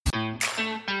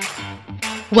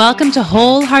Welcome to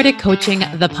Wholehearted Coaching,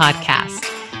 the podcast.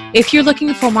 If you're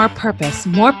looking for more purpose,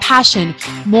 more passion,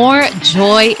 more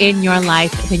joy in your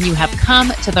life, then you have come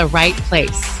to the right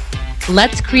place.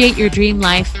 Let's create your dream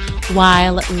life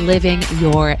while living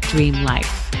your dream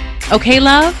life. Okay,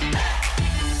 love?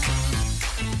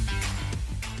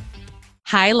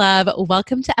 Hi, love.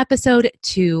 Welcome to episode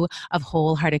 2 of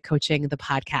Wholehearted Coaching, the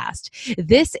podcast.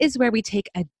 This is where we take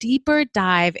a deeper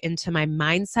dive into my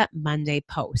Mindset Monday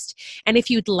post. And if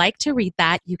you'd like to read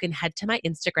that, you can head to my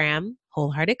Instagram,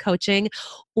 Wholehearted Coaching,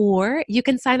 or you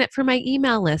can sign up for my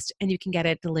email list and you can get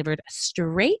it delivered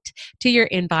straight to your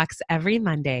inbox every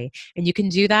Monday. And you can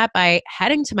do that by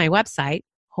heading to my website,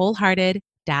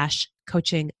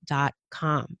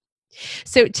 wholehearted-coaching.com.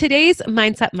 So today's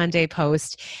Mindset Monday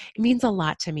post means a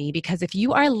lot to me because if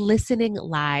you are listening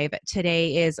live,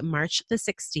 today is March the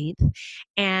 16th,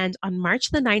 and on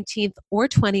March the 19th or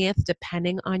 20th,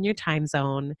 depending on your time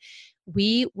zone,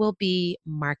 we will be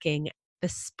marking the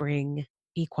spring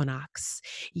equinox.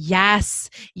 Yes,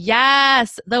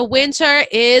 the winter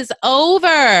is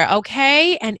over,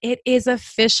 okay? And it is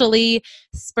officially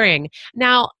spring.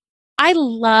 Now, I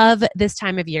love this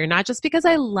time of year, not just because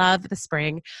I love the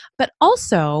spring, but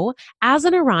also as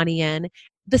an Iranian,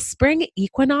 the spring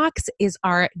equinox is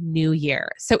our new year.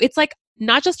 So it's like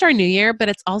not just our new year, but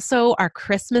it's also our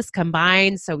Christmas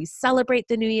combined. So we celebrate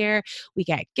the new year, we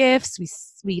get gifts,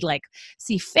 we like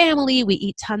see family, we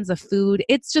eat tons of food.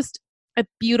 It's just a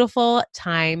beautiful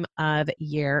time of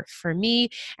year for me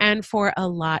and for a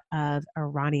lot of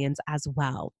Iranians as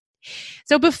well.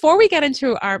 So before we get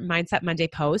into our Mindset Monday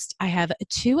post, I have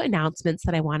 2 announcements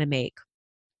that I want to make.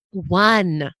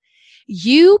 1,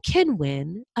 you can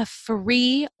win a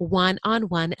free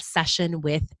one-on-one session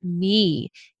with me.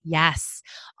 Yes,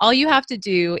 all you have to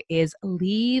do is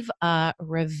leave a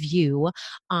review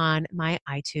on my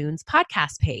iTunes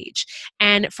podcast page.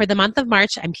 And for the month of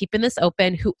March, I'm keeping this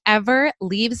open. Whoever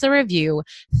leaves a review,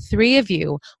 3 of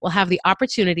you will have the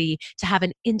opportunity to have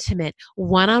an intimate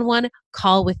one-on-one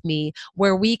call with me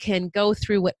where we can go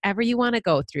through whatever you want to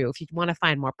go through. If you want to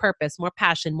find more purpose, more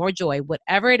passion, more joy,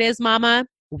 whatever it is, mama,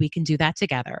 we can do that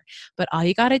together. But all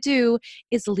you got to do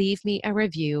is leave me a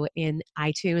review in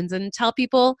iTunes and tell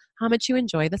people how much you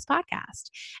enjoy this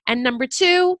podcast. And number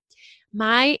 2,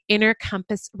 my Inner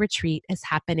Compass retreat is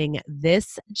happening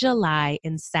this July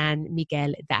in San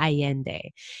Miguel de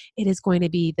Allende. It is going to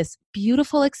be this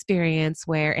beautiful experience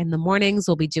where in the mornings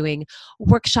we'll be doing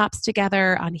workshops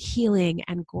together on healing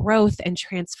and growth and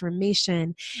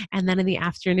transformation. And then in the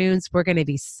afternoons, we're going to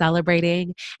be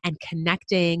celebrating and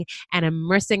connecting and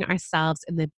immersing ourselves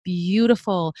in the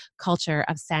beautiful culture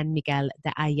of San Miguel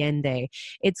de Allende.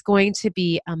 It's going to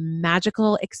be a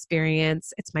magical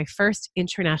experience. It's my first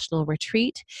international retreat,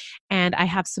 and I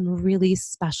have some really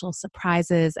special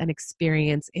surprises and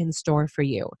experience in store for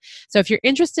you. So if you're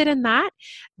interested in that,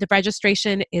 the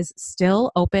registration is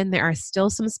still open. There are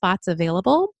still some spots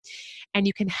available, and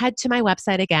you can head to my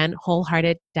website again,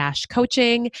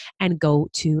 wholehearted-coaching, and go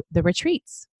to the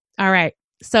retreats. All right.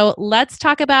 So let's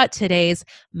talk about today's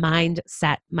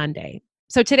Mindset Monday.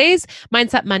 So today's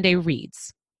Mindset Monday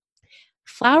reads,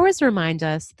 flowers remind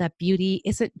us that beauty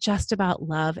isn't just about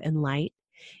love and light.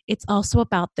 It's also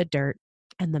about the dirt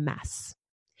and the mess.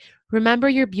 Remember,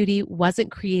 your beauty wasn't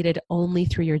created only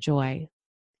through your joy.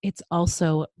 It's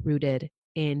also rooted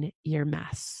in your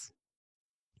mess.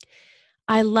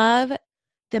 I love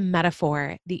the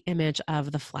metaphor, the image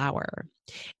of the flower.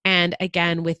 And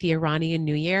again, with the Iranian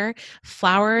New Year,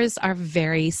 flowers are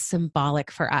very symbolic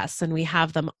for us, and we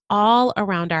have them all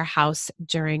around our house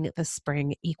during the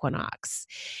spring equinox.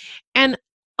 And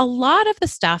a lot of the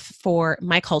stuff for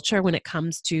my culture when it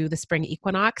comes to the spring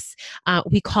equinox,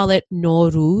 we call it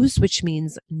Nowruz, which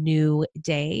means new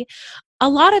day. A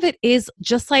lot of it is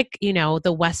just like,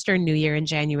 the Western New Year in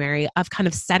January of kind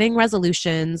of setting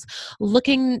resolutions,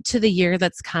 looking to the year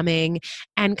that's coming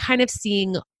and kind of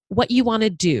seeing what you want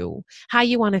to do, how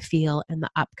you want to feel in the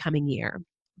upcoming year.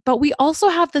 But we also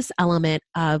have this element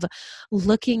of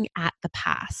looking at the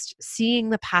past,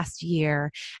 seeing the past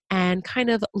year and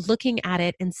kind of looking at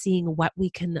it and seeing what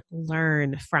we can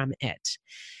learn from it.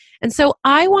 And so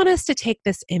I want us to take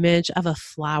this image of a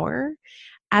flower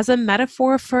as a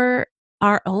metaphor for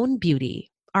our own beauty,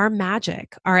 our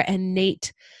magic, our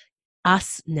innate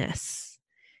usness.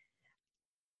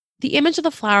 The image of the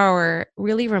flower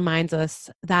really reminds us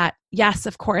that, yes,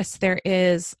 of course, there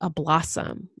is a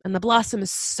blossom, and the blossom is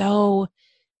so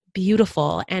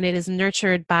beautiful, and it is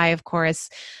nurtured by, of course,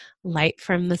 light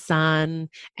from the sun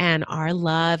and our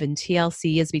love and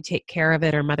TLC as we take care of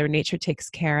it, or Mother Nature takes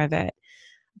care of it.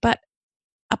 But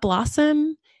a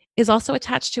blossom is also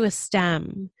attached to a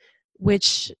stem,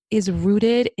 which is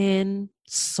rooted in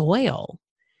soil.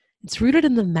 It's rooted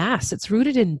in the mess. It's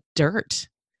rooted in dirt.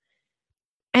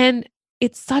 And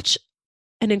it's such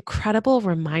an incredible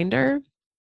reminder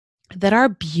that our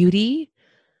beauty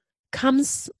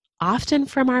comes often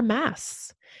from our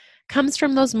mess, comes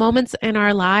from those moments in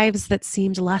our lives that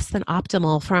seemed less than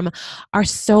optimal, from our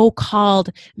so-called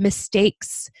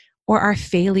mistakes or our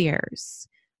failures.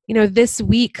 This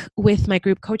week with my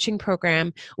group coaching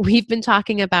program, we've been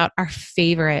talking about our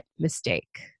favorite mistake,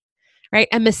 right?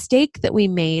 A mistake that we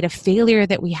made, a failure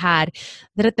that we had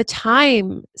that at the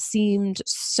time seemed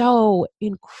so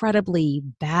incredibly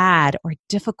bad or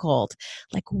difficult.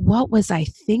 Like, what was I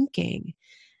thinking?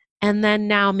 And then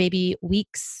now, maybe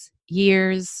weeks,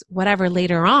 years, whatever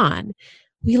later on,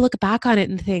 we look back on it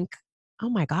and think, oh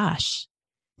my gosh,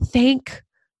 thank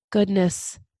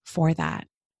goodness for that.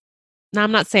 Now,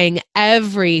 I'm not saying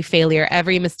every failure,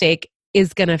 every mistake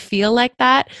is going to feel like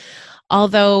that,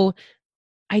 although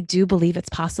I do believe it's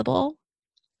possible.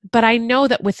 But I know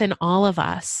that within all of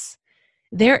us,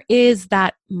 there is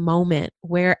that moment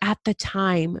where at the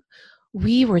time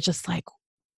we were just like,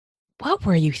 what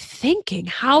were you thinking?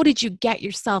 How did you get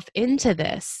yourself into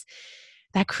this?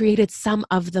 That created some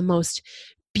of the most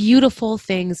beautiful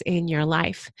things in your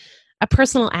life. A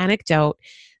personal anecdote.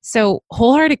 So,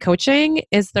 wholehearted coaching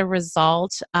is the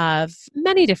result of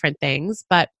many different things,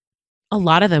 but a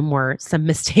lot of them were some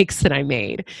mistakes that I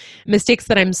made, mistakes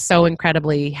that I'm so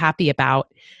incredibly happy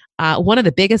about. One of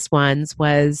the biggest ones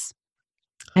was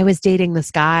I was dating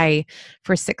this guy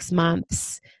for 6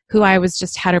 months who I was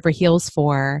just head over heels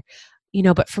for,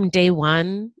 but from day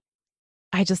one,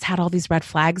 I just had all these red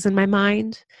flags in my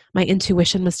mind. My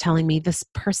intuition was telling me this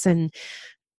person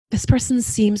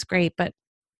seems great, but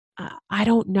I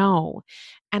don't know.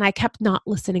 And I kept not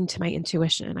listening to my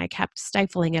intuition. I kept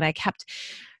stifling it. I kept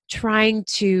trying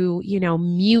to,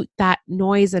 mute that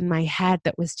noise in my head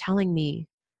that was telling me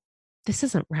this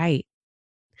isn't right.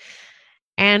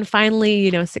 And finally,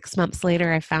 6 months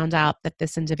later, I found out that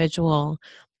this individual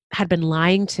had been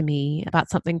lying to me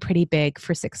about something pretty big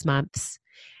for 6 months.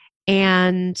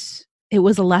 And it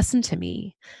was a lesson to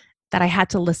me that I had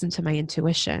to listen to my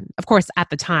intuition. Of course,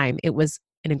 at the time, it was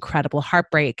an incredible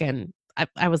heartbreak. And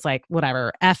I was like,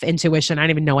 whatever, F intuition. I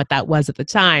didn't even know what that was at the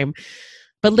time.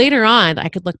 But later on, I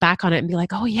could look back on it and be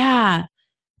like, oh, yeah,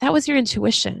 that was your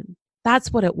intuition.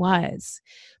 That's what it was.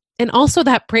 And also,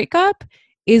 that breakup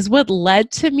is what led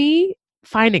to me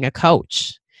finding a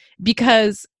coach,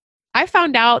 because I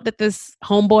found out that this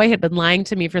homeboy had been lying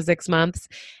to me for 6 months.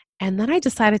 And then I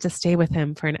decided to stay with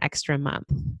him for an extra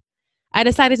month. I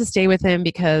decided to stay with him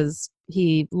because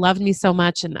he loved me so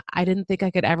much, and I didn't think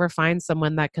I could ever find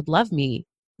someone that could love me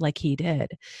like he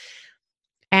did.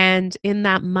 And in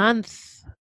that month,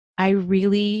 I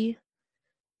really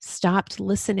stopped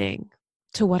listening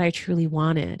to what I truly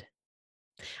wanted.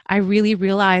 I really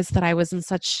realized that I was in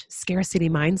such scarcity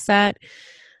mindset.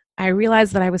 I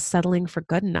realized that I was settling for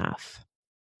good enough.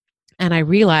 And I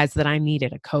realized that I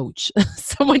needed a coach,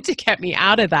 someone to get me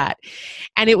out of that.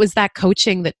 And it was that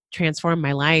coaching that transformed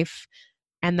my life.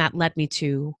 And that led me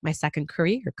to my second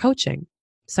career, coaching.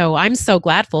 So I'm so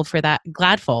gladful for that.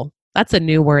 Gladful. That's a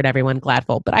new word, everyone,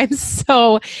 gladful. But I'm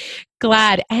so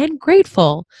glad and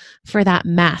grateful for that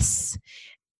mess.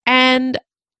 And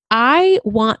I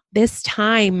want this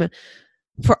time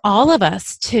for all of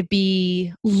us to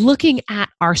be looking at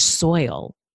our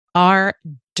soil, our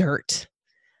dirt,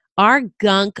 our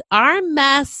gunk, our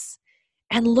mess,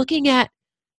 and looking at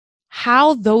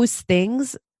how those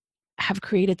things have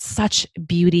created such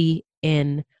beauty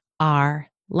in our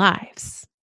lives.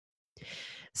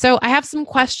 So I have some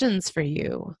questions for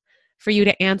you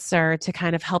to answer, to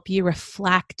kind of help you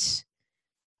reflect,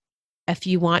 if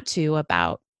you want to,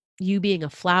 about you being a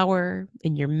flower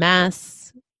in your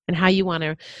mess and how you want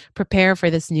to prepare for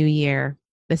this new year,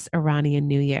 this Iranian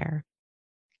New Year.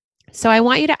 So I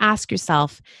want you to ask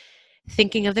yourself,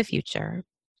 thinking of the future,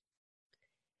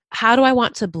 how do I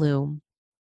want to bloom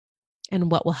and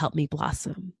what will help me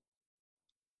blossom?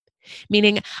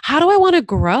 Meaning, how do I want to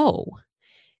grow?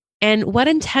 And what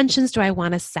intentions do I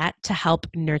want to set to help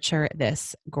nurture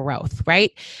this growth,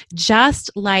 right?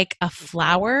 Just like a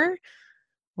flower,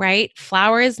 right?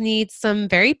 Flowers need some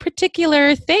very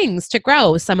particular things to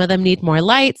grow. Some of them need more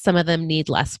light, some of them need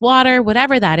less water,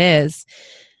 whatever that is.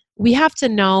 We have to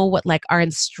know what like our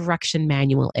instruction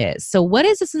manual is. So what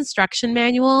is this instruction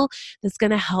manual that's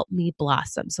going to help me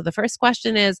blossom? So the first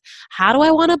question is, how do I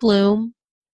want to bloom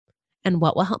and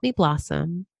what will help me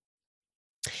blossom?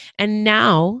 And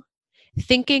now,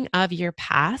 thinking of your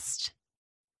past,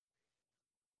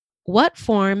 what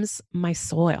forms my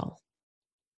soil?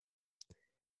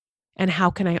 And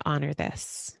how can I honor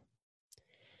this?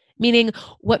 Meaning,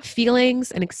 what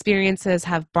feelings and experiences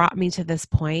have brought me to this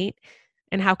point,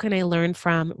 and how can I learn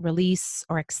from, release,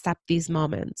 or accept these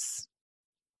moments?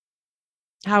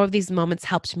 How have these moments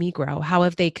helped me grow? How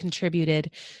have they contributed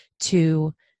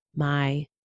to my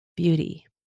beauty?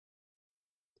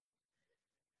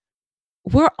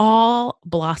 We're all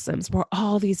blossoms. We're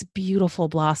all these beautiful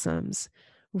blossoms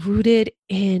rooted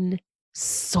in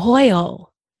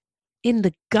soil, in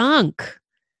the gunk.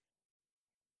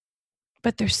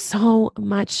 But there's so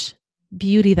much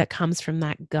beauty that comes from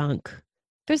that gunk.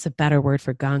 There's a better word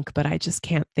for gunk, but I just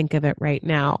can't think of it right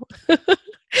now.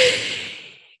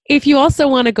 If you also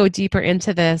want to go deeper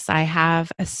into this, I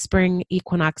have a spring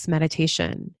equinox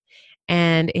meditation.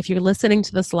 And if you're listening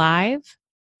to this live,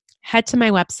 head to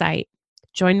my website,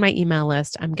 join my email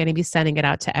list. I'm going to be sending it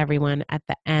out to everyone at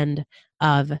the end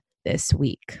of this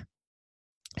week.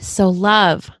 So,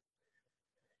 love,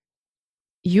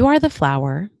 you are the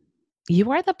flower.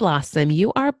 You are the blossom.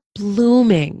 You are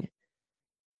blooming.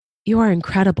 You are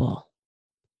incredible.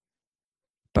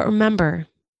 But remember,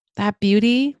 that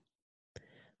beauty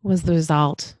was the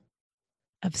result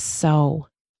of so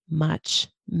much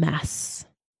mess.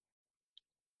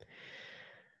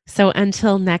 So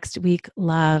until next week,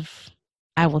 love,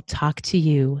 I will talk to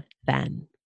you then.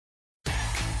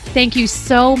 Thank you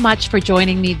so much for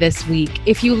joining me this week.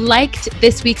 If you liked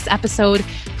this week's episode,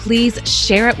 please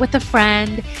share it with a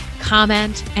friend,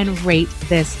 comment, and rate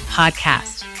this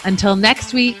podcast. Until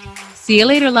next week, see you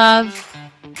later, love.